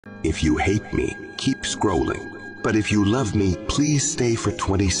If you hate me, keep scrolling. But if you love me, please stay for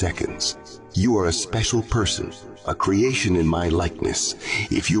 20 seconds. You are a special person, a creation in my likeness.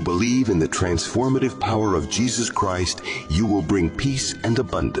 If you believe in the transformative power of Jesus Christ, you will bring peace and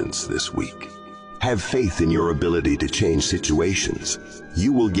abundance this week. Have faith in your ability to change situations.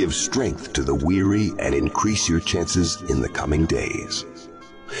 You will give strength to the weary and increase your chances in the coming days.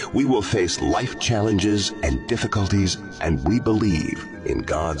 We will face life challenges and difficulties, and we believe in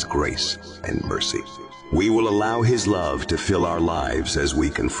God's grace and mercy. We will allow His love to fill our lives as we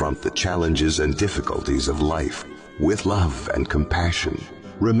confront the challenges and difficulties of life with love and compassion.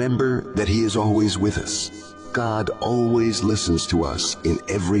 Remember that He is always with us. God always listens to us in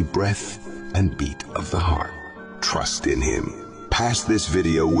every breath and beat of the heart. Trust in Him. Pass this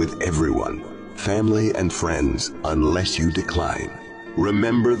video with everyone, family and friends, unless you decline.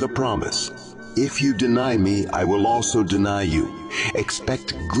 Remember the promise. If you deny me, I will also deny you.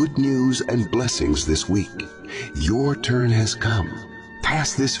 Expect good news and blessings this week. Your turn has come.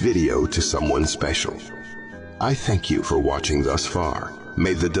 Pass this video to someone special. I thank you for watching thus far.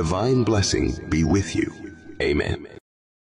 May the divine blessing be with you. Amen.